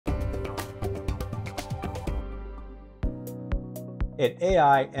At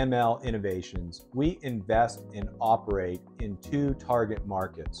AI ML Innovations, we invest and operate in two target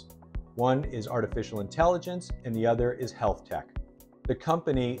markets. One is artificial intelligence and the other is health tech. The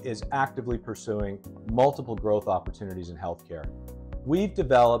company is actively pursuing multiple growth opportunities in healthcare. We've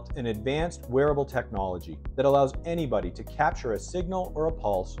developed an advanced wearable technology that allows anybody to capture a signal or a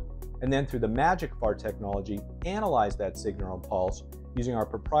pulse, and then through the magic of our technology, analyze that signal or pulse using our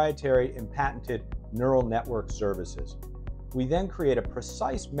proprietary and patented neural network services. We then create a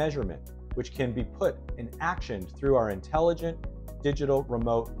precise measurement which can be put in action through our intelligent digital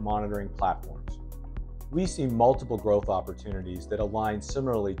remote monitoring platforms. We see multiple growth opportunities that align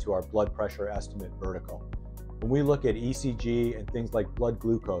similarly to our blood pressure estimate vertical. When we look at ECG and things like blood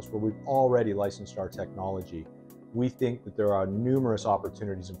glucose, where we've already licensed our technology, we think that there are numerous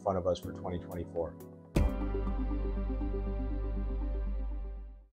opportunities in front of us for 2024.